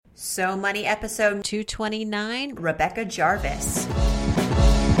So Money episode 229, Rebecca Jarvis.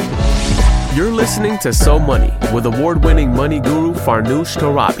 You're listening to So Money with award-winning money guru Farnoosh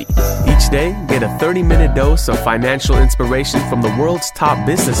Torabi. Each day, get a 30-minute dose of financial inspiration from the world's top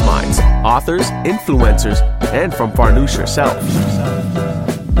business minds, authors, influencers, and from Farnoosh herself.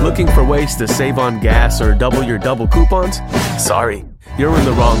 Looking for ways to save on gas or double your double coupons? Sorry, you're in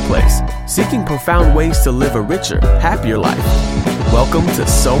the wrong place. Seeking profound ways to live a richer, happier life. Welcome to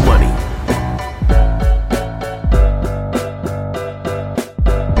So Money.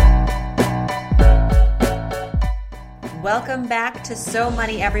 Welcome back to So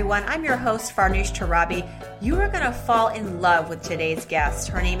Money, everyone. I'm your host, Farnoosh Torabi. You are going to fall in love with today's guest.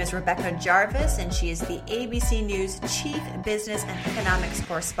 Her name is Rebecca Jarvis, and she is the ABC News Chief Business and Economics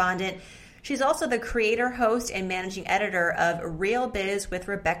Correspondent. She's also the creator, host, and managing editor of Real Biz with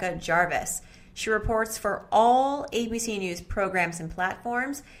Rebecca Jarvis. She reports for all ABC News programs and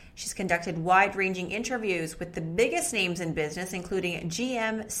platforms. She's conducted wide-ranging interviews with the biggest names in business, including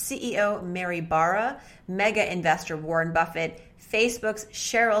GM CEO Mary Barra, mega investor Warren Buffett, Facebook's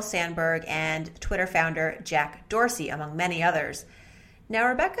Sheryl Sandberg, and Twitter founder Jack Dorsey, among many others. Now,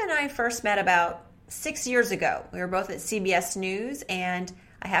 Rebecca and I first met about 6 years ago. We were both at CBS News, and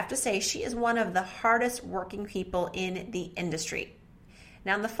I have to say she is one of the hardest working people in the industry.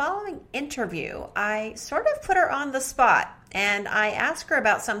 Now, in the following interview, I sort of put her on the spot, and I asked her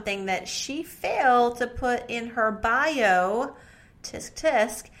about something that she failed to put in her bio, tisk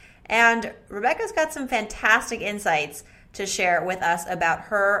tisk, and Rebecca's got some fantastic insights to share with us about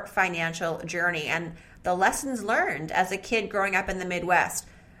her financial journey and the lessons learned as a kid growing up in the Midwest.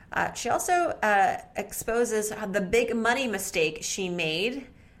 She also exposes the big money mistake she made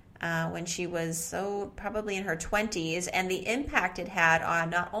when she was probably in her 20s, and the impact it had on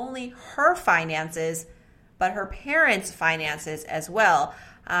not only her finances, but her parents' finances as well.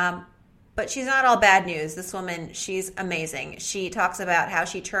 But she's not all bad news. This woman, she's amazing. She talks about how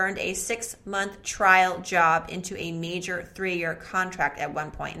she turned a 6-month trial job into a major 3-year contract at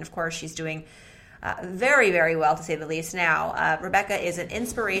one point. And of course, she's doing very, very well, to say the least now. Rebecca is an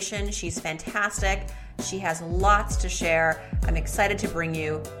inspiration. She's fantastic. She has lots to share. I'm excited to bring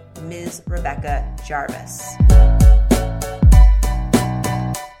you Ms. Rebecca Jarvis.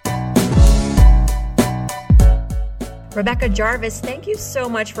 Rebecca Jarvis, thank you so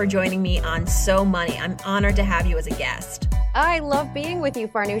much for joining me on So Money. I'm honored to have you as a guest. I love being with you,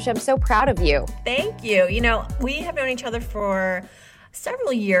 Farnoosh. I'm so proud of you. Thank you. You know, we have known each other for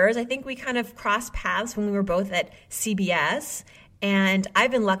several years. I think we kind of crossed paths when we were both at CBS. And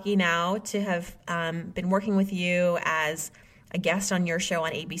I've been lucky now to have been working with you as a guest on your show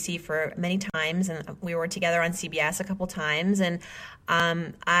on ABC for many times. And we were together on CBS a couple times. And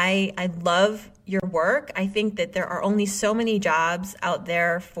I love your work. I think that there are only so many jobs out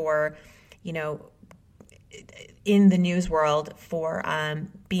there for, you know, in the news world for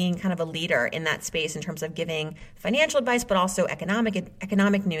being kind of a leader in that space in terms of giving financial advice, but also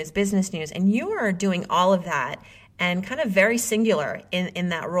economic news, business news. And you are doing all of that and kind of very singular in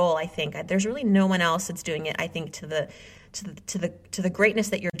that role, I think. There's really no one else that's doing it, I think, to the greatness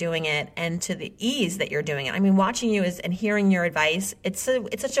that you're doing it and to the ease that you're doing it. I mean, watching you and hearing your advice, it's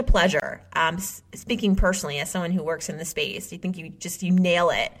such a pleasure. Speaking personally as someone who works in the space, you think you nail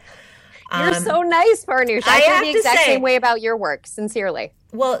it. You're so nice, Farnoosh. I feel the exact same way about your work, sincerely.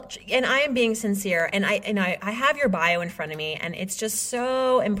 Well, and I am being sincere, and I have your bio in front of me, and it's just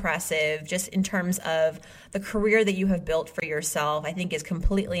so impressive, just in terms of the career that you have built for yourself. I think is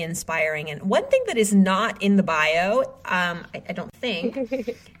completely inspiring. And one thing that is not in the bio, I don't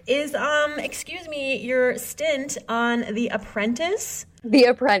think, is your stint on The Apprentice. The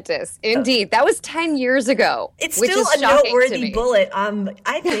Apprentice, indeed. That was 10 years ago. It's still a noteworthy bullet.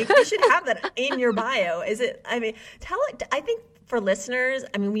 I think you should have that in your bio. Is it? I mean, I think for listeners,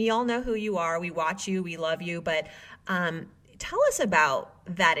 I mean, we all know who you are. We watch you. We love you. But tell us about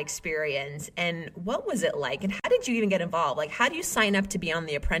that experience and what was it like? And how did you even get involved? Like, how do you sign up to be on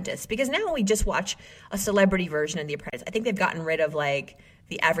The Apprentice? Because now we just watch a celebrity version of The Apprentice. I think they've gotten rid of like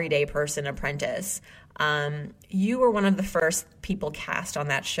the everyday person apprentice. You were one of the first people cast on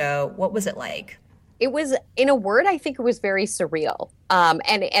that show. What was it like? It was, in a word, I think it was very surreal.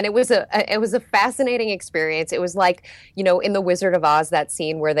 And it was a fascinating experience. It was like, you know, in The Wizard of Oz, that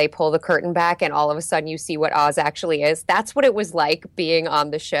scene where they pull the curtain back and all of a sudden you see what Oz actually is. That's what it was like being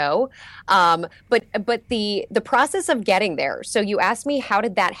on the show. But the process of getting there. So you asked me, how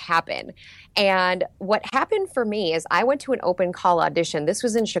did that happen? And what happened for me is I went to an open call audition. This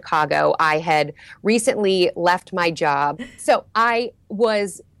was in Chicago. I had recently left my job. So I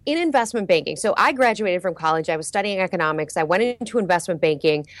was in investment banking. So I graduated from college. I was studying economics. I went into investment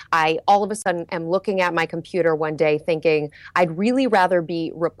banking. I all of a sudden am looking at my computer one day thinking I'd really rather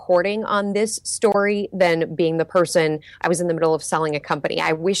be reporting on this story than being the person. I was in the middle of selling a company.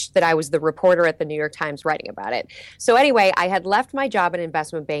 I wish that I was the reporter at the New York Times writing about it. So anyway, I had left my job in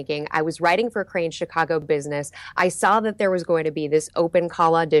investment banking. I was writing for Crane Chicago Business. I saw that there was going to be this open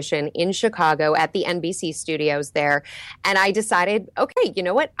call audition in Chicago at the NBC studios there. And I decided, okay, you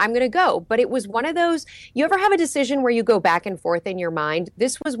know what? I'm going to go. But it was one of those, you ever have a decision where you go back and forth in your mind?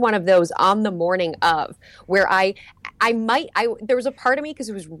 This was one of those on the morning of where there was a part of me, because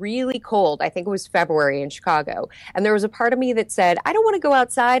it was really cold. I think it was February in Chicago. And there was a part of me that said, I don't want to go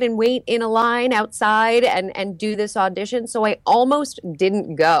outside and wait in a line outside and do this audition. So I almost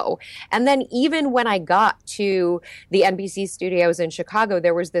didn't go. And then even when I got to the NBC studios in Chicago,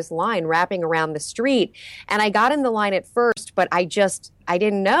 there was this line wrapping around the street. And I got in the line at first, but I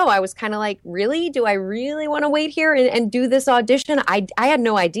didn't know. I was kind of like, really? Do I really want to wait here and do this audition? I had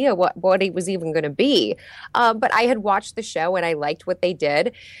no idea what it was even going to be. But I had watched the show and I liked what they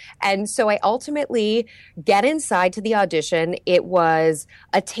did. And so I ultimately get inside to the audition. It was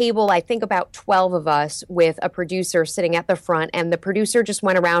a table, I think about 12 of us, with a producer sitting at the front. And the producer just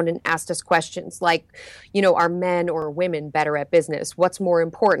went around and asked us questions like, are men or women better at business? What's more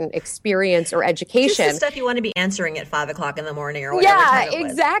important, experience or education? Just the stuff you want to be answering at 5 o'clock in the morning or whatever. Yeah,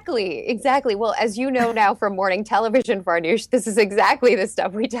 exactly. Well, as you know now from morning television, Farnoosh, this is exactly the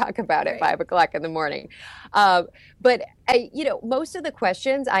stuff we talk about at 5 o'clock in the morning. But most of the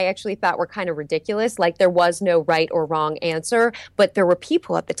questions I actually thought were kind of ridiculous. Like there was no right or wrong answer, but there were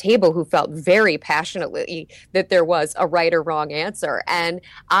people at the table who felt very passionately that there was a right or wrong answer. And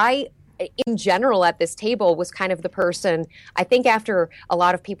I, in general, at this table was kind of the person, I think after a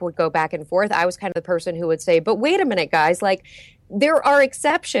lot of people would go back and forth, I was kind of the person who would say, but wait a minute, guys, like there are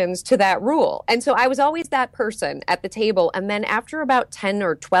exceptions to that rule. And so I was always that person at the table. And then after about 10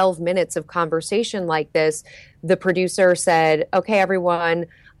 or 12 minutes of conversation like this, the producer said, okay, everyone,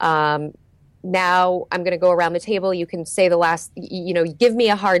 now I'm going to go around the table. You can say the last, give me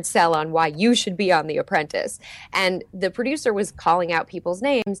a hard sell on why you should be on The Apprentice. And the producer was calling out people's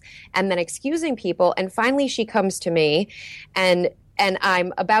names and then excusing people. And finally she comes to me and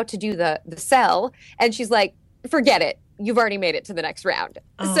I'm about to do the sell. And she's like, forget it. You've already made it to the next round.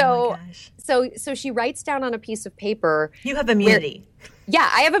 Oh my gosh. So she writes down on a piece of paper. You have immunity.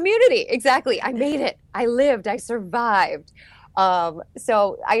 I have immunity. Exactly. I made it. I lived. I survived.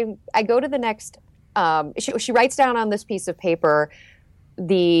 So I go to the next, she writes down on this piece of paper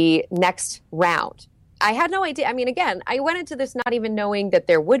the next round. I had no idea. I mean, again, I went into this not even knowing that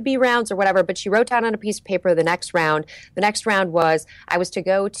there would be rounds or whatever, but she wrote down on a piece of paper the next round. The next round was I was to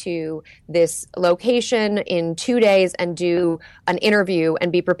go to this location in 2 days and do an interview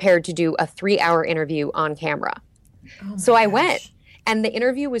and be prepared to do a 3-hour interview on camera. So I went. And the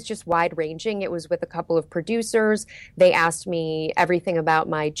interview was just wide ranging. It was with a couple of producers. They asked me everything about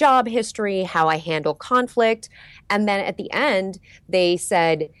my job history, how I handle conflict. And then at the end, they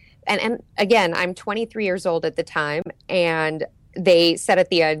said, and again, I'm 23 years old at the time, and they said at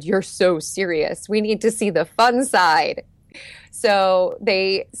the end, you're so serious. We need to see the fun side. So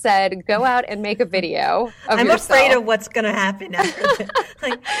they said, go out and make a video of I'm yourself. afraid of what's going to happen after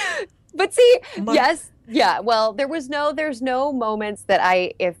this. But see, yes. Yeah, well, there's no moments that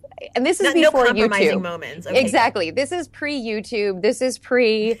and this is before no compromising YouTube. Moments. Okay. Exactly. This is pre-YouTube. This is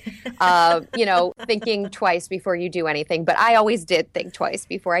thinking twice before you do anything. But I always did think twice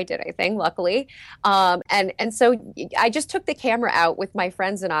before I did anything, luckily. And so I just took the camera out with my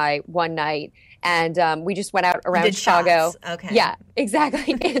friends and I one night, and we just went out around Chicago. Shots. Okay. Yeah,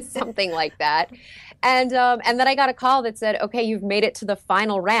 exactly. It's something like that. And then I got a call that said, okay, you've made it to the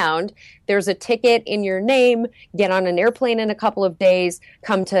final round. There's a ticket in your name. Get on an airplane in a couple of days.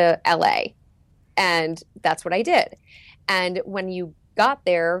 Come to LA. And that's what I did. And when you got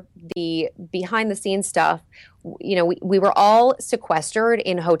there, the behind the scenes stuff, we were all sequestered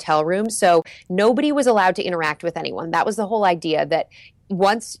in hotel rooms. So nobody was allowed to interact with anyone. That was the whole idea, that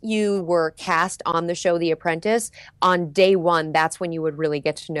once you were cast on the show The Apprentice, on day one, that's when you would really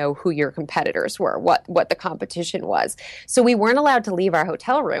get to know who your competitors were, what the competition was. So we weren't allowed to leave our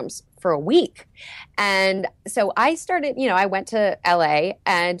hotel rooms for a week. And so I started, I went to LA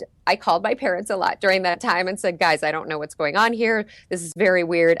and I called my parents a lot during that time and said, guys, I don't know what's going on here. This is very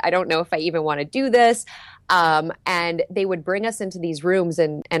weird. I don't know if I even want to do this. And they would bring us into these rooms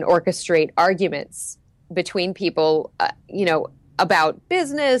and orchestrate arguments between people, about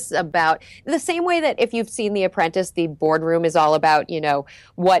business, about the same way that if you've seen The Apprentice, the boardroom is all about,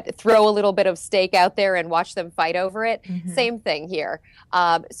 throw a little bit of steak out there and watch them fight over it. Mm-hmm. Same thing here.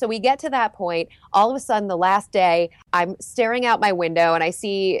 So we get to that point. All of a sudden, the last day, I'm staring out my window and I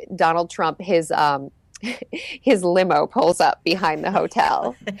see Donald Trump, his limo pulls up behind the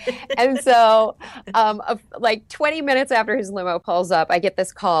hotel. And so like 20 minutes after his limo pulls up, I get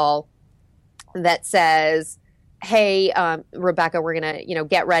this call that says, hey, Rebecca, we're going to,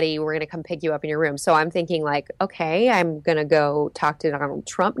 get ready. We're going to come pick you up in your room. So I'm thinking like, okay, I'm going to go talk to Donald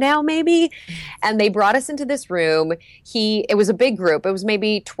Trump now, maybe. And they brought us into this room. It was a big group. It was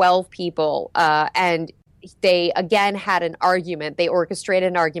maybe 12 people. And they again had an argument. They orchestrated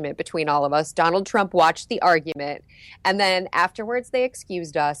an argument between all of us. Donald Trump watched the argument. And then afterwards they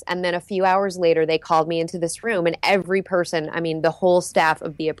excused us. And then a few hours later, they called me into this room and every person, the whole staff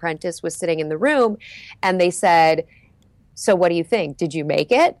of The Apprentice was sitting in the room and they said, so what do you think? Did you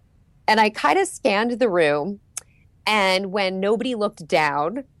make it? And I kind of scanned the room. And when nobody looked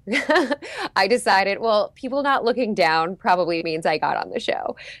down, I decided, well, people not looking down probably means I got on the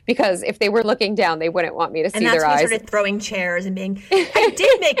show. Because if they were looking down, they wouldn't want me to see their eyes. And that's when you started throwing chairs and being, I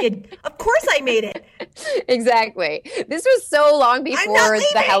did make it. Of course I made it. Exactly. This was so long before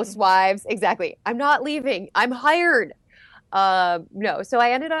the Housewives. Exactly. I'm not leaving. I'm hired. No. So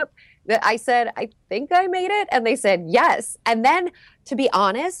I ended up, I said, I think I made it. And they said, yes. And then, to be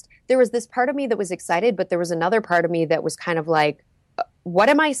honest, there was this part of me that was excited, but there was another part of me that was kind of like, what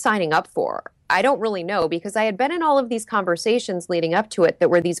am I signing up for? I don't really know, because I had been in all of these conversations leading up to it that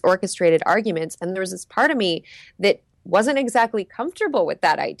were these orchestrated arguments. And there was this part of me that wasn't exactly comfortable with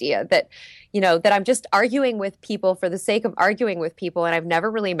that idea that, that I'm just arguing with people for the sake of arguing with people. And I've never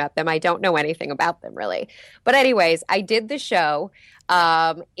really met them. I don't know anything about them really. But anyways, I did the show.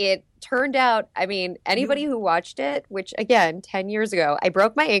 It turned out, anybody who watched it, which again, 10 years ago, I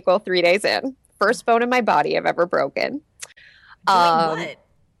broke my ankle 3 days in. First bone in my body I've ever broken. What?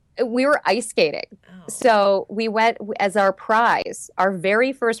 We were ice skating. Oh. So we went as our prize. Our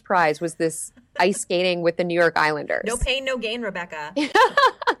very first prize was this ice skating with the New York Islanders. No pain, no gain, Rebecca.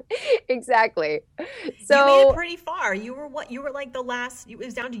 Exactly. So you made it pretty far. You were like the last, it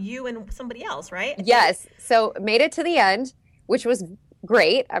was down to you and somebody else, right? Yes. So made it to the end, which was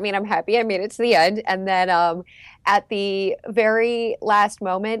great. I'm happy I made it to the end. And then at the very last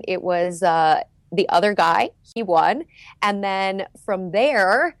moment, it was the other guy. He won. And then from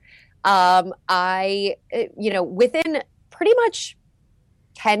there, I, within pretty much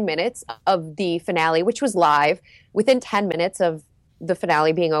 10 minutes of the finale, which was live, within 10 minutes of the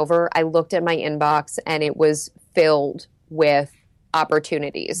finale being over, I looked at my inbox and it was filled with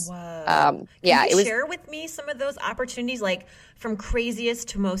opportunities. Wow. Can you share with me some of those opportunities, like from craziest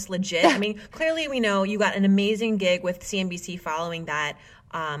to most legit? Clearly we know you got an amazing gig with CNBC following that,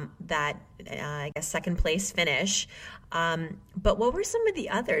 I guess second place finish. But what were some of the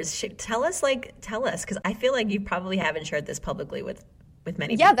others? Tell us, because I feel like you probably haven't shared this publicly with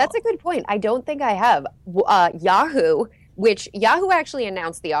many people. Yeah, that's a good point. I don't think I have. Yahoo, which Yahoo actually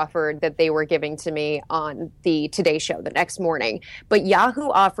announced the offer that they were giving to me on the Today Show the next morning. But Yahoo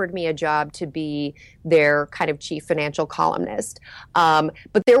offered me a job to be their kind of chief financial columnist.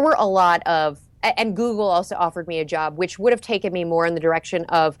 But there were a lot of, and Google also offered me a job, which would have taken me more in the direction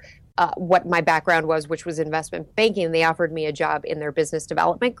of what my background was, which was investment banking. They offered me a job in their business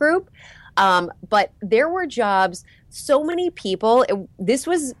development group. But there were jobs, so many people, this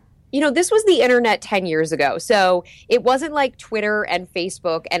was the internet 10 years ago. So it wasn't like Twitter and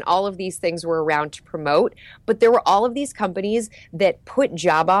Facebook and all of these things were around to promote, but there were all of these companies that put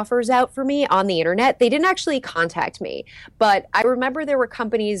job offers out for me on the internet. They didn't actually contact me, but I remember there were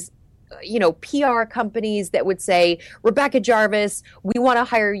companies, PR companies that would say, Rebecca Jarvis, we want to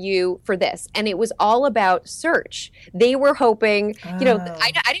hire you for this. And it was all about search. They were hoping, I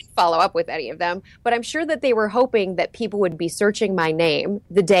didn't follow up with any of them, but I'm sure that they were hoping that people would be searching my name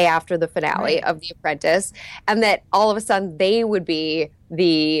the day after the finale of The Apprentice, and that all of a sudden they would be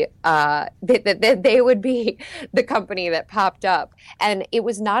they would be the company that popped up. And it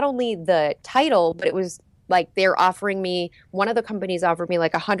was not only the title, but it was like one of the companies offered me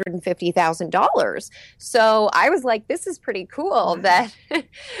like $150,000. So I was like, this is pretty cool that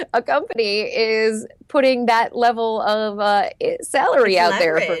a company is putting that level of salary out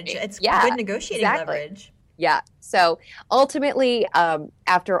there for me. It's good negotiating leverage. Yeah. So ultimately,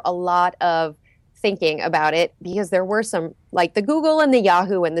 after a lot of thinking about it, because there were some, like the Google and the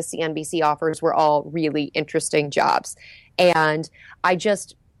Yahoo and the CNBC offers were all really interesting jobs. And I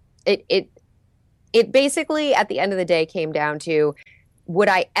just, it basically, at the end of the day, came down to, would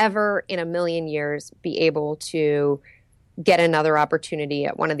I ever in a million years be able to get another opportunity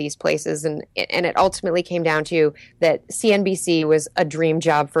at one of these places. And it ultimately came down to that CNBC was a dream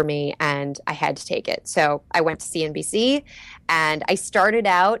job for me and I had to take it. So I went to CNBC and I started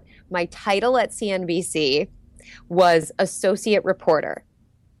out, my title at CNBC was associate reporter.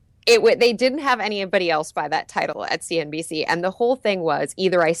 They didn't have anybody else by that title at CNBC. And the whole thing was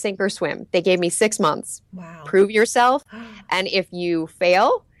either I sink or swim. They gave me 6 months. Wow. Prove yourself. And if you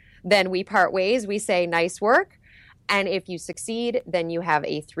fail, then we part ways. We say nice work. And if you succeed, then you have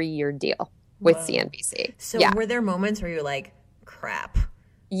a 3-year deal with CNBC. So were there moments where you're like, crap?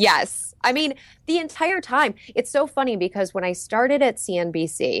 Yes. I mean, the entire time. It's so funny because when I started at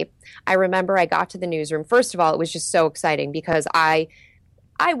CNBC, I remember I got to the newsroom. First of all, it was just so exciting because I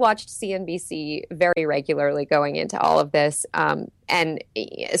watched CNBC very regularly going into all of this, and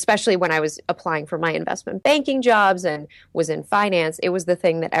especially when I was applying for my investment banking jobs and was in finance, it was the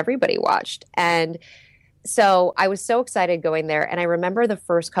thing that everybody watched. And so I was so excited going there. And I remember the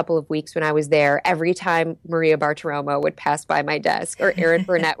first couple of weeks when I was there, every time Maria Bartiromo would pass by my desk or Erin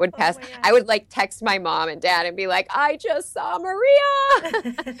Burnett would pass, I would like text my mom and dad and be like, I just saw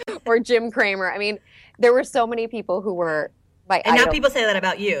Maria or Jim Cramer. I mean, there were so many people who were and now people say that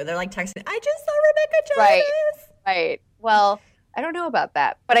about you. They're like texting, I just saw Rebecca Jarvis. Right. Well, I don't know about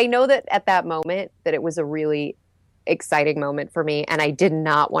that. But I know that at that moment that it was a really exciting moment for me. And I did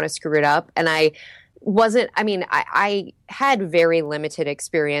not want to screw it up. And I had very limited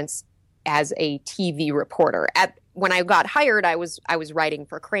experience as a TV reporter. When I got hired, I was writing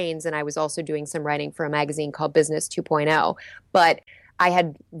for Crain's and I was also doing some writing for a magazine called Business 2.0. But I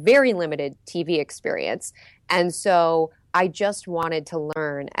had very limited TV experience. And so I just wanted to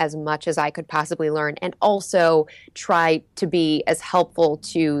learn as much as I could possibly learn and also try to be as helpful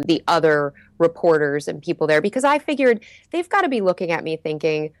to the other reporters and people there because I figured they've got to be looking at me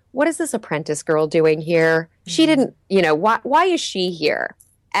thinking, what is this apprentice girl doing here? She didn't, why is she here?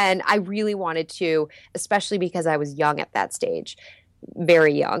 And I really wanted to, especially because I was young at that stage,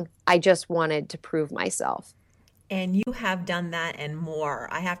 very young. I just wanted to prove myself. And you have done that and more.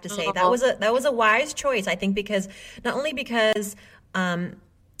 I have to say that was a wise choice. I think because not only because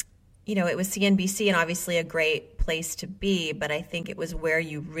it was CNBC and obviously a great place to be, but I think it was where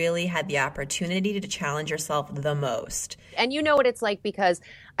you really had the opportunity to challenge yourself the most. And you know what it's like because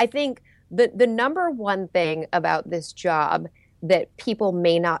I think the number one thing about this job that people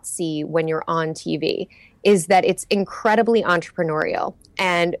may not see when you're on TV is that it's incredibly entrepreneurial.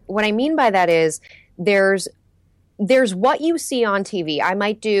 And what I mean by that is there's what you see on TV. I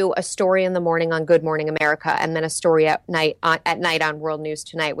might do a story in the morning on Good Morning America and then a story at night on World News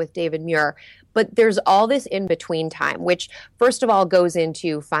Tonight with David Muir. But there's all this in-between time, which first of all goes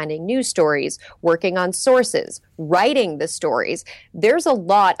into finding news stories, working on sources, writing the stories. There's a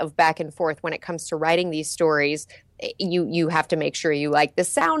lot of back and forth when it comes to writing these stories. You have to make sure you like the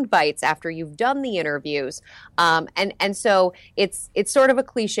sound bites after you've done the interviews. And so it's sort of a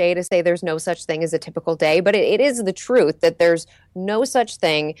cliche to say there's no such thing as a typical day, but it is the truth that there's no such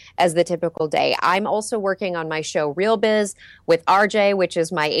thing as the typical day. I'm also working on my show Real Biz with RJ, which is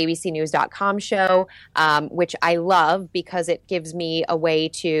my abcnews.com show, which I love because it gives me a way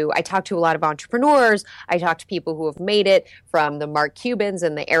to, I talk to a lot of entrepreneurs. I talk to people who have made it from the Mark Cubans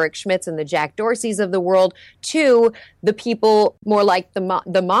and the Eric Schmidts and the Jack Dorseys of the world to the people more like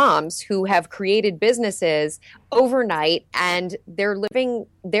the moms who have created businesses overnight and they're living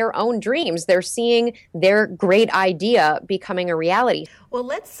their own dreams. They're seeing their great idea becoming a reality.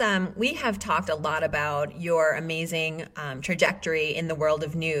 Well, we have talked a lot about your amazing trajectory in the world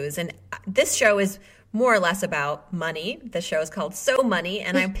of news. And this show is more or less about money. The show is called So Money.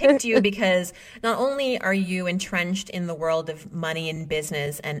 And I picked you because not only are you entrenched in the world of money and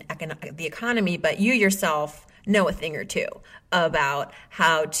business and the economy, but you yourself know a thing or two about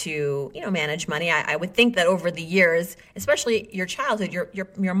how to, manage money. I would think that over the years, especially your childhood,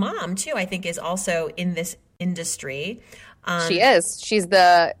 your mom too, I think is also in this industry. She is. She's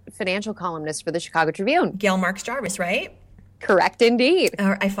the financial columnist for the Chicago Tribune. Gail Marks Jarvis, right? Correct, indeed.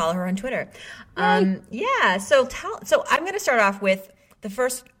 I follow her on Twitter. Yeah. So I'm going to start off with the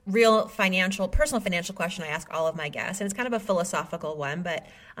first real personal financial question I ask all of my guests, and it's kind of a philosophical one, but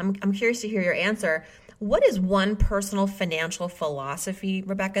I'm curious to hear your answer. What is one personal financial philosophy,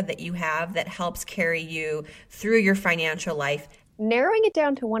 Rebecca, that you have that helps carry you through your financial life? Narrowing it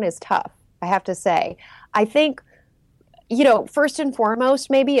down to one is tough, I have to say. I think, first and foremost,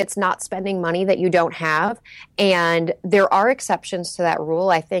 maybe it's not spending money that you don't have. And there are exceptions to that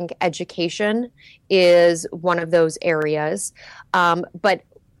rule. I think education is one of those areas. But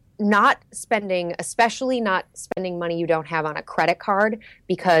especially not spending money you don't have on a credit card,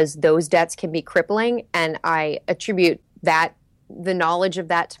 because those debts can be crippling. And I attribute that the knowledge of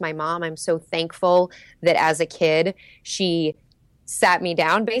that to my mom, I'm so thankful that as a kid, she sat me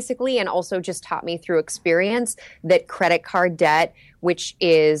down basically and also just taught me through experience that credit card debt, which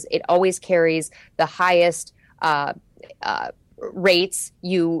is, it always carries the highest rates.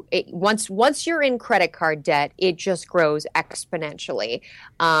 Once you're in credit card debt, it just grows exponentially.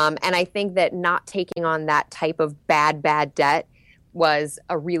 And I think that not taking on that type of bad debt was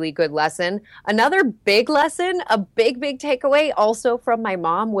a really good lesson. Another big lesson, a big takeaway also from my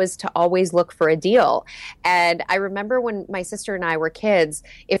mom, was to always look for a deal. And I remember when my sister and I were kids,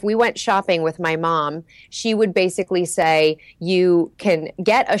 if we went shopping with my mom, she would basically say, you can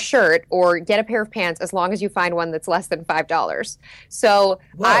get a shirt or get a pair of pants as long as you find one that's less than $5. So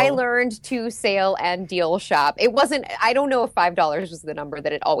Whoa. I learned to sale and deal shop. It wasn't, I don't know if $5 was the number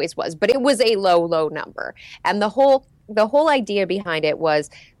that it always was, but it was a low number. And the whole idea behind it was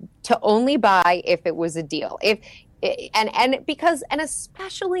to only buy if it was a deal. And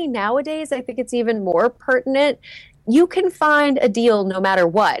especially nowadays, I think it's even more pertinent. You can find a deal no matter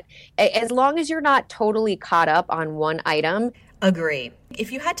what, as long as you're not totally caught up on one item. Agree.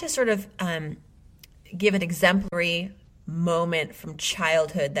 If you had to sort of give an exemplary moment from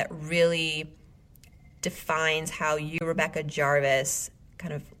childhood that really defines how you, Rebecca Jarvis,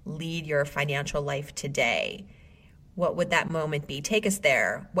 kind of lead your financial life today, what would that moment be? Take us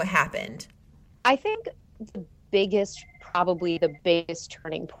there. What happened? I think probably the biggest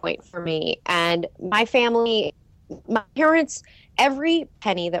turning point for me and my family, my parents, every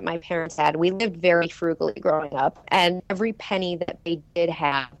penny that my parents had, we lived very frugally growing up, and every penny that they did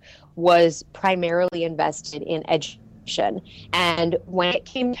have was primarily invested in education. And when it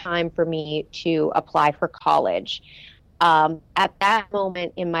came time for me to apply for college, at that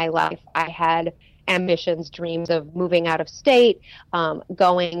moment in my life, I had ambitions, dreams of moving out of state,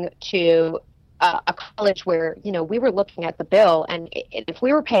 going to a college where, we were looking at the bill, and if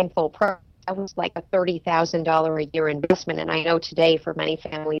we were paying full price, that was like a $30,000 a year investment. And I know today for many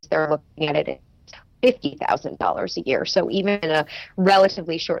families, they're looking at it at $50,000 a year. So even in a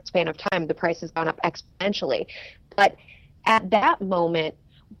relatively short span of time, the price has gone up exponentially. But at that moment,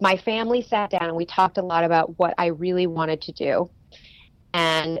 my family sat down and we talked a lot about what I really wanted to do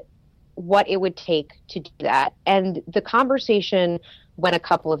and what it would take to do that. And the conversation went a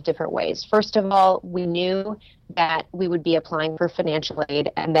couple of different ways. First of all, we knew that we would be applying for financial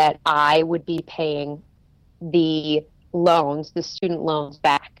aid and that I would be paying the student loans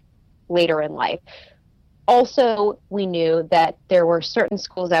back later in life. Also, we knew that there were certain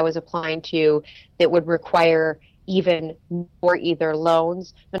schools I was applying to that would require even more either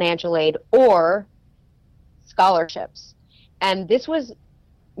loans, financial aid, or scholarships. And this was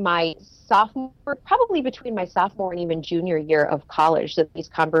my probably between my sophomore and even junior year of college that these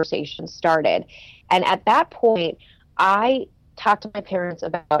conversations started. And at that point, I talked to my parents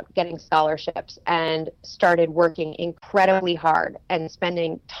about getting scholarships and started working incredibly hard and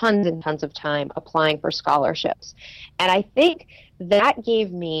spending tons and tons of time applying for scholarships. And I think that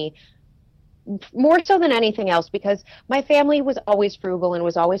gave me, more so than anything else, because my family was always frugal and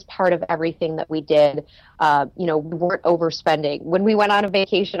was always part of everything that we did. We weren't overspending. When we went on a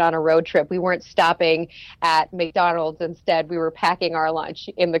vacation on a road trip, we weren't stopping at McDonald's. Instead, we were packing our lunch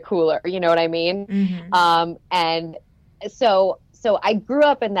in the cooler. You know what I mean? Mm-hmm. And so I grew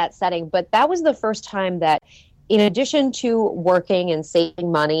up in that setting, but that was the first time that, in addition to working and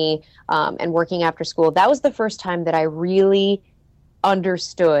saving money and working after school, that was the first time that I really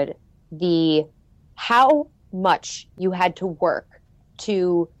understood how much you had to work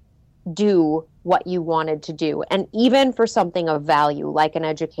to do what you wanted to do. And even for something of value like an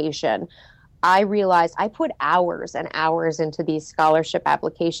education, I realized I put hours and hours into these scholarship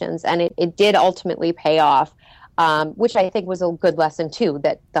applications, and it did ultimately pay off, which I think was a good lesson too,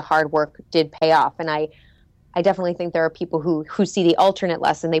 that the hard work did pay off. And I definitely think there are people who see the alternate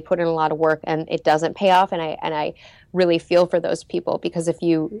lesson. They put in a lot of work and it doesn't pay off. And I really feel for those people, because if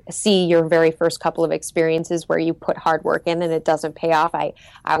you see your very first couple of experiences where you put hard work in and it doesn't pay off, I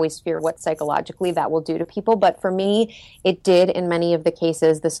always fear what psychologically that will do to people. But for me, it did in many of the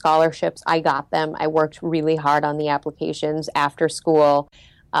cases. The scholarships, I got them. I worked really hard on the applications after school,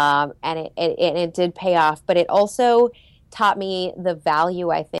 and it did pay off. But it also taught me the value,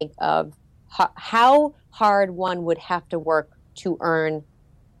 I think, of how hard one would have to work to earn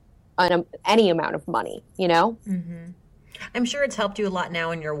any amount of money, Mm-hmm. I'm sure it's helped you a lot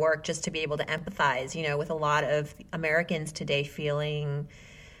now in your work just to be able to empathize, with a lot of Americans today feeling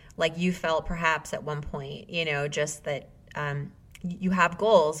like you felt perhaps at one point, just that you have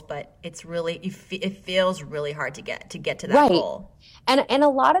goals, but it's really, it feels really hard to get to that Right. goal. And a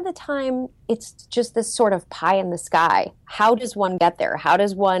lot of the time, it's just this sort of pie in the sky. How does one get there? How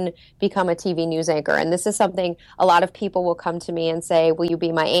does one become a TV news anchor? And this is something a lot of people will come to me and say, will you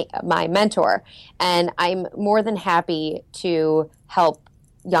be my mentor? And I'm more than happy to help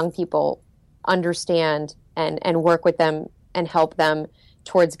young people understand and work with them and help them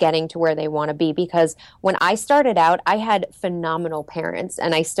towards getting to where they want to be. Because when I started out, I had phenomenal parents,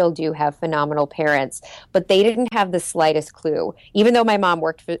 and I still do have phenomenal parents, but they didn't have the slightest clue. Even though my mom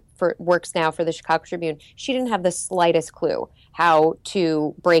works now for the Chicago Tribune, she didn't have the slightest clue how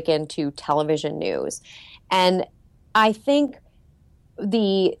to break into television news. And I think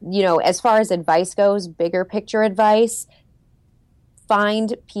as far as advice goes, bigger picture advice,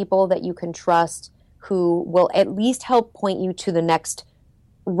 find people that you can trust who will at least help point you to the next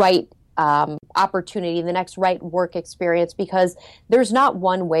right opportunity, the next right work experience, because there's not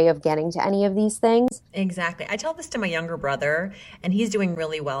one way of getting to any of these things. Exactly. I tell this to my younger brother, and he's doing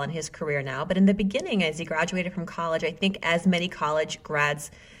really well in his career now. But in the beginning, as he graduated from college, I think as many college grads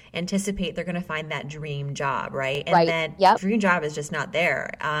anticipate, they're going to find that dream job, right? And then dream job is just not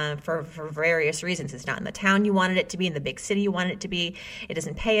there for various reasons. It's not in the town you wanted it to be, in the big city you wanted it to be. It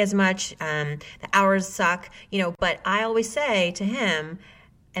doesn't pay as much. The hours suck, but I always say to him,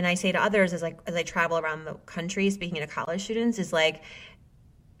 and I say to others as I travel around the country speaking to college students, is like,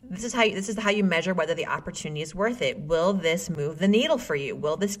 this is how you measure whether the opportunity is worth it. Will this move the needle for you?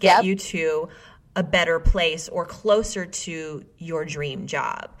 Will this get you to a better place or closer to your dream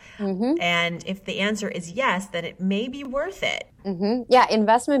job? Mm-hmm. And if the answer is yes, then it may be worth it. Mm-hmm. Yeah,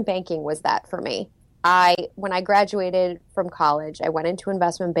 investment banking was that for me. When I graduated from college, I went into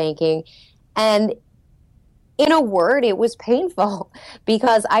investment banking, and in a word, it was painful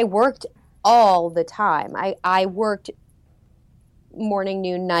because I worked all the time. I worked morning,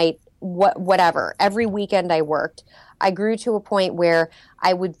 noon, night, whatever. Every weekend I worked. I grew to a point where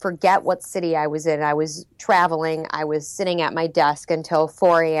I would forget what city I was in. I was traveling. I was sitting at my desk until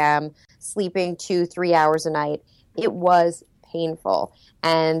 4 a.m., sleeping 2-3 hours a night. It was painful.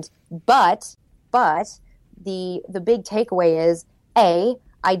 But the big takeaway is,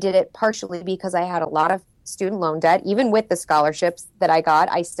 I did it partially because I had a lot of student loan debt. Even with the scholarships that I got,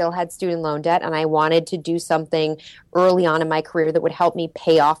 I still had student loan debt, and I wanted to do something early on in my career that would help me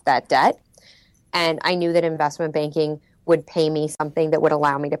pay off that debt. And I knew that investment banking would pay me something that would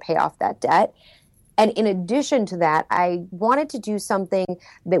allow me to pay off that debt. And in addition to that, I wanted to do something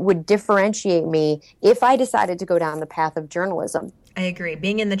that would differentiate me if I decided to go down the path of journalism. I agree.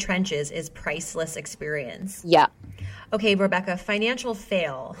 Being in the trenches is priceless experience. Yeah. Okay, Rebecca, financial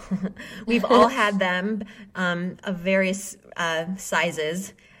fail. We've all had them of various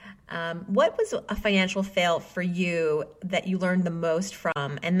sizes. What was a financial fail for you that you learned the most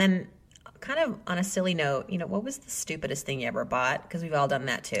from? And then kind of on a silly note, what was the stupidest thing you ever bought? Because we've all done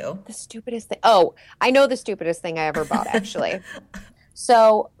that too. The stupidest thing. Oh, I know the stupidest thing I ever bought, actually.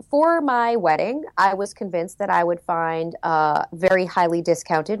 So for my wedding, I was convinced that I would find a very highly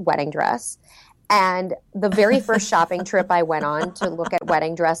discounted wedding dress. And the very first shopping trip I went on to look at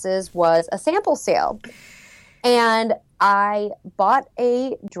wedding dresses was a sample sale. And I bought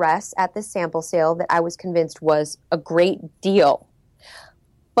a dress at the sample sale that I was convinced was a great deal.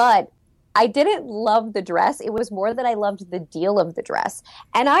 But I didn't love the dress. It was more that I loved the deal of the dress.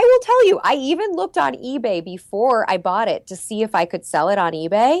 And I will tell you, I even looked on eBay before I bought it to see if I could sell it on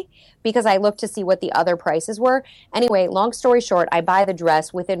eBay, because I looked to see what the other prices were. Anyway, long story short, I buy the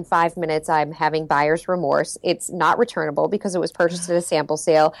dress. Within 5 minutes, I'm having buyer's remorse. It's not returnable because it was purchased at a sample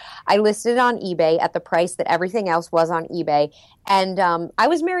sale. I listed it on eBay at the price that everything else was on eBay. And I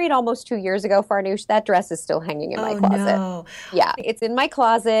was married almost 2 years ago, Farnoosh. That dress is still hanging in my closet. No. Yeah, it's in my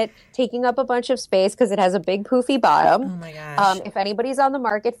closet, taking up a bunch of space because it has a big poofy bottom. Oh my gosh. If anybody's on the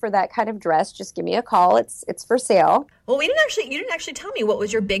market for that kind of dress, just give me a call. It's for sale. Well, you didn't actually tell me what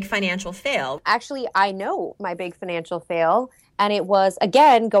was your big financial fail. Actually, I know my big financial fail. And it was,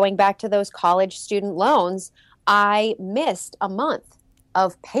 again, going back to those college student loans, I missed a month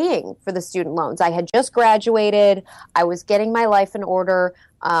of paying for the student loans. I had just graduated. I was getting my life in order,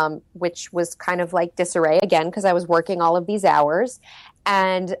 which was kind of like disarray again because I was working all of these hours.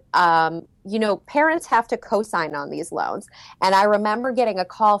 And, parents have to co-sign on these loans. And I remember getting a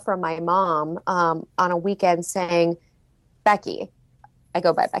call from my mom on a weekend saying, Becky, I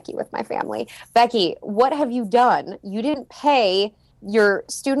go by Becky with my family. Becky, what have you done? You didn't pay your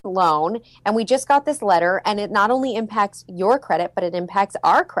student loan, and we just got this letter, and it not only impacts your credit, but it impacts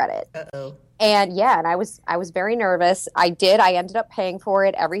our credit. Uh-oh. And and I was very nervous. I ended up paying for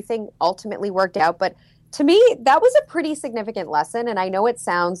it. Everything ultimately worked out, but to me, that was a pretty significant lesson. And I know it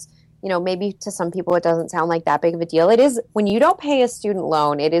sounds, maybe to some people it doesn't sound like that big of a deal. It is, when you don't pay a student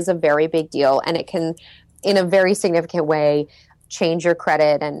loan, it is a very big deal, and it can, in a very significant way, change your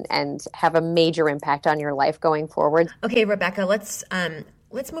credit and have a major impact on your life going forward. Okay, Rebecca, let's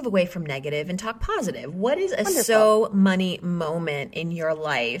move away from negative and talk positive. What is a so money moment in your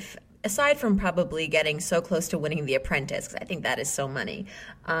life, aside from probably getting so close to winning The Apprentice, because I think that is so money?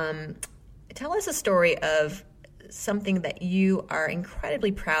 Tell us a story of something that you are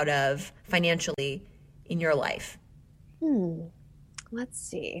incredibly proud of financially in your life. Let's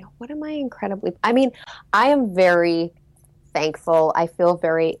see. What am I I am very thankful. I feel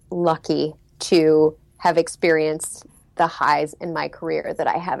very lucky to have experienced the highs in my career that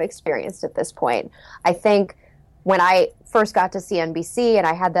I have experienced at this point. I think when I first got to CNBC and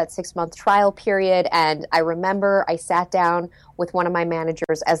I had that 6-month trial period, and I remember I sat down with one of my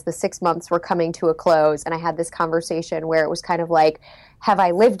managers as the 6 months were coming to a close, and I had this conversation where it was kind of like, have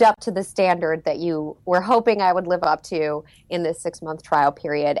I lived up to the standard that you were hoping I would live up to in this 6-month trial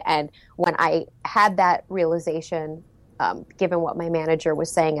period? And when I had that realization, given what my manager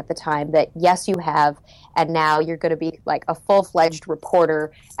was saying at the time, that yes, you have, and now you're going to be like a full-fledged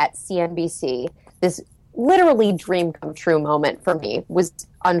reporter at CNBC, this literally dream come true moment for me was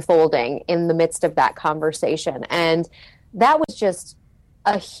unfolding in the midst of that conversation. And that was just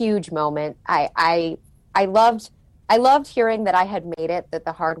a huge moment. I loved hearing that I had made it, that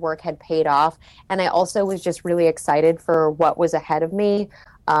the hard work had paid off. And I also was just really excited for what was ahead of me,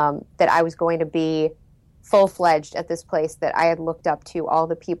 that I was going to be full-fledged at this place that I had looked up to all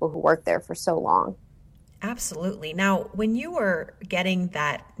the people who worked there for so long. Absolutely. Now, when you were getting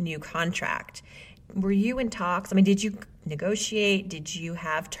that new contract, were you in talks? I mean, did you negotiate? Did you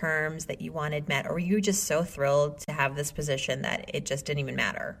have terms that you wanted met? Or were you just so thrilled to have this position that it just didn't even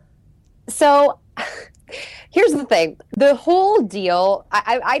matter? So here's the thing. The whole deal,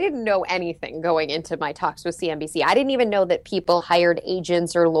 I didn't know anything going into my talks with CNBC. I didn't even know that people hired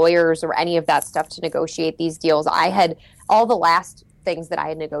agents or lawyers or any of that stuff to negotiate these deals. I had all the last things that I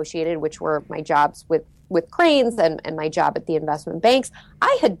had negotiated, which were my jobs with Cranes and my job at the investment banks.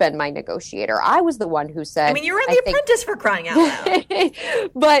 I had been my negotiator. I was the one who said... I mean, you were in The Apprentice, for crying out loud.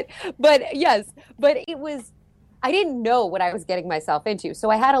 but it was... I didn't know what I was getting myself into. So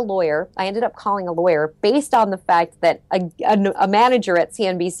I had a lawyer. I ended up calling a lawyer based on the fact that a manager at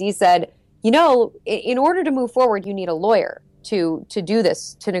CNBC said, in order to move forward, you need a lawyer to do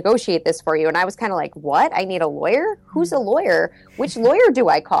this, to negotiate this for you. And I was kind of like, what? I need a lawyer? Who's a lawyer? Which lawyer do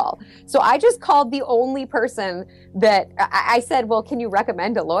I call? So I just called the only person that I said, well, can you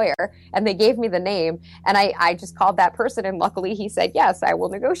recommend a lawyer? And they gave me the name. And I just called that person. And luckily he said, yes, I will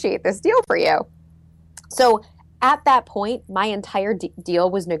negotiate this deal for you. So at that point, my entire deal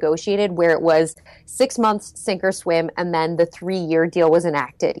was negotiated, where it was 6 months, sink or swim, and then the 3-year deal was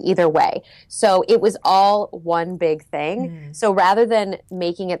enacted either way. So it was all one big thing. So rather than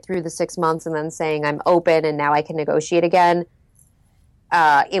making it through the 6 months and then saying I'm open and now I can negotiate again,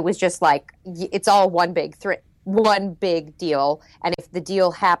 it was just like, it's all one big deal. And if the deal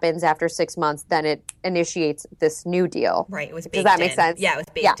happens after 6 months, then it initiates this new deal. Right. It was baked in. Does that make sense? Yeah, it was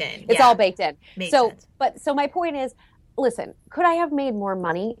baked in. It's all baked in. Makes sense. So my point is, listen, could I have made more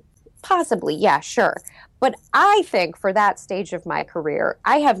money? Possibly. Yeah, sure. But I think for that stage of my career,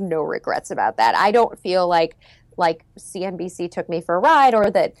 I have no regrets about that. I don't feel like CNBC took me for a ride, or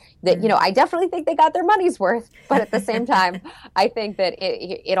that I definitely think they got their money's worth. But at the same time, I think that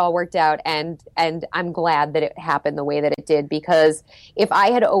it all worked out, and I'm glad that it happened the way that it did, because if I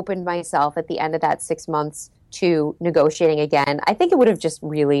had opened myself at the end of that 6 months to negotiating again, I think it would have just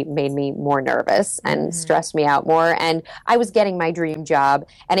really made me more nervous and stressed me out more. And I was getting my dream job,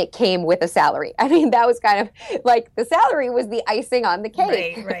 and it came with a salary. I mean, that was kind of like, the salary was the icing on the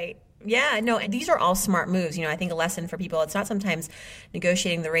cake. Right. Yeah, no, these are all smart moves. I think a lesson for people, it's not sometimes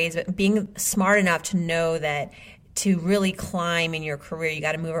negotiating the raise, but being smart enough to know that to really climb in your career, you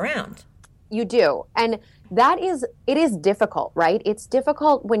got to move around. You do. And it is difficult, right? It's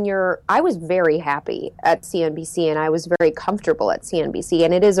difficult when I was very happy at CNBC, and I was very comfortable at CNBC.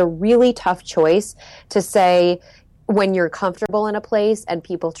 And it is a really tough choice to say, when you're comfortable in a place and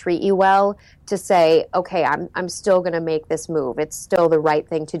people treat you well, to say, okay, I'm still going to make this move. It's still the right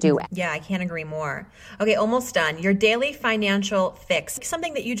thing to do. Yeah, I can't agree more. Okay, almost done. Your daily financial fix,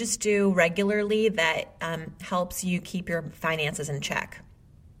 something that you just do regularly that helps you keep your finances in check.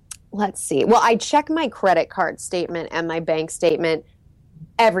 Let's see. Well, I check my credit card statement and my bank statement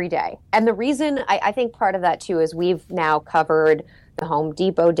every day. And the reason I think part of that too is we've now covered the Home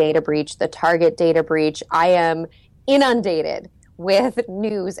Depot data breach, the Target data breach. I am inundated with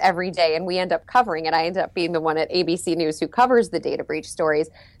news every day, and we end up covering it. I end up being the one at ABC News who covers the data breach stories.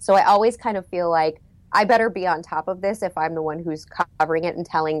 So I always kind of feel like I better be on top of this if I'm the one who's covering it and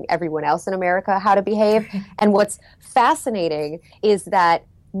telling everyone else in America how to behave. And what's fascinating is that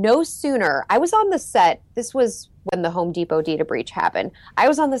no sooner, I was on the set, this was when the Home Depot data breach happened. I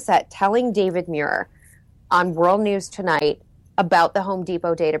was on the set telling David Muir on World News Tonight about the Home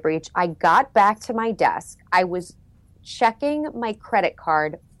Depot data breach. I got back to my desk. I was checking my credit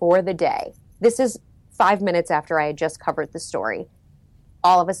card for the day. This is 5 minutes after I had just covered the story.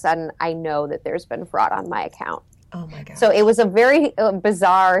 All of a sudden, I know that there's been fraud on my account. Oh my God. So it was a very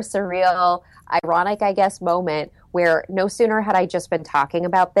bizarre, surreal, ironic, I guess, moment where no sooner had I just been talking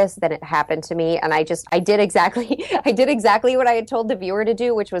about this than it happened to me. And I did exactly what I had told the viewer to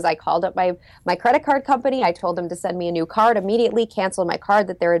do, which was I called up my credit card company. I told them to send me a new card immediately, cancel my card,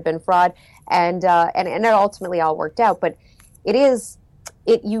 that there had been fraud. And it ultimately all worked out. But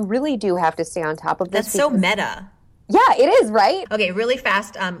you really do have to stay on top of this. That's so meta. Yeah, it is, right? Okay, really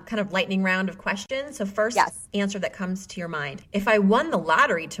fast, kind of lightning round of questions. So first, answer that comes to your mind. If I won the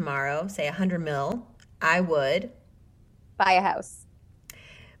lottery tomorrow, say 100 mil, I would buy a house.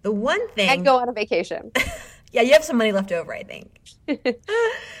 The one thing... And go on a vacation. Yeah, you have some money left over, I think.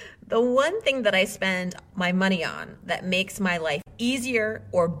 The one thing that I spend my money on that makes my life easier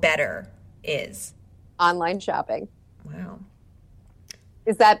or better is... online shopping. Wow.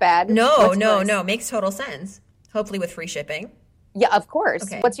 Is that bad? No. Makes total sense. Hopefully with free shipping. Yeah, of course.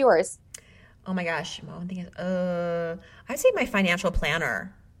 Okay. What's yours? Oh my gosh. One thing is, I'd say my financial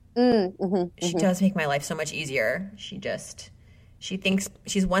planner. She does make my life so much easier. She thinks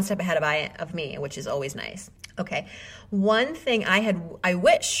she's one step ahead of me, which is always nice. Okay. One thing I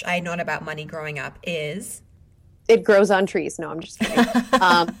wish I had known about money growing up is... It grows on trees. No, I'm just kidding.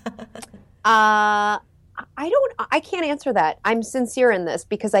 I can't answer that. I'm sincere in this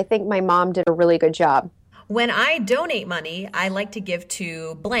because I think my mom did a really good job. When I donate money, I like to give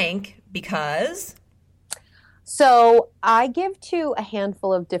to blank because... So I give to a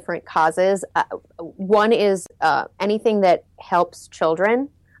handful of different causes. One is anything that helps children.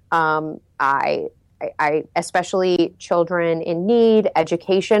 I especially children in need,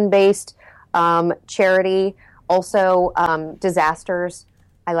 education-based charity. Also disasters.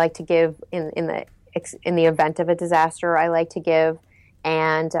 I like to give in the event of a disaster. I like to give,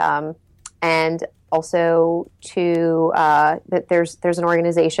 and also to that there's an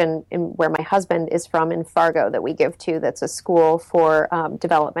organization where my husband is from in Fargo that we give to. That's a school for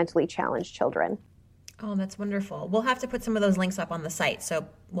developmentally challenged children. Oh, that's wonderful. We'll have to put some of those links up on the site. So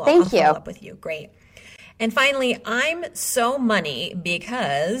I'll follow up with you. Great. And finally, I'm so money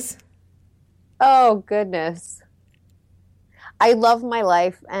because... Oh, goodness. I love my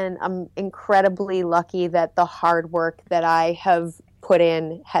life, and I'm incredibly lucky that the hard work that I have put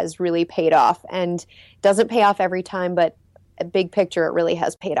in has really paid off, and doesn't pay off every time, but a big picture, it really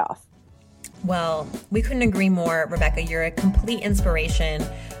has paid off. Well, we couldn't agree more, Rebecca. You're a complete inspiration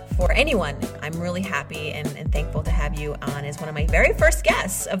for anyone. I'm really happy and thankful to have you on as one of my very first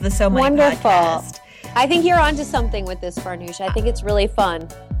guests of the So Money podcast. I think you're onto something with this, Farnoosh. I think it's really fun.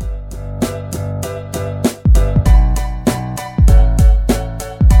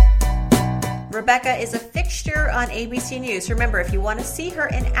 Rebecca is a fixture on ABC News. Remember, if you want to see her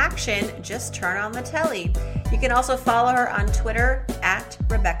in action, just turn on the telly. You can also follow her on Twitter at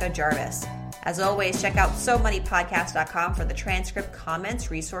Rebecca Jarvis. As always, check out SoMoneyPodcast.com for the transcript,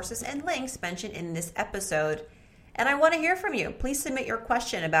 comments, resources, and links mentioned in this episode. And I want to hear from you. Please submit your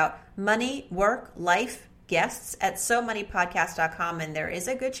question about money, work, life, guests at SoMoneyPodcast.com, and there is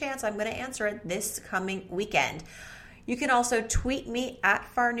a good chance I'm going to answer it this coming weekend. You can also tweet me at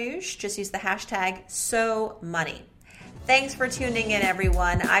Farnoosh. Just use the hashtag SoMoney. Thanks for tuning in,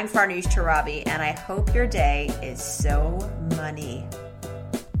 everyone. I'm Farnoosh Torabi, and I hope your day is so money.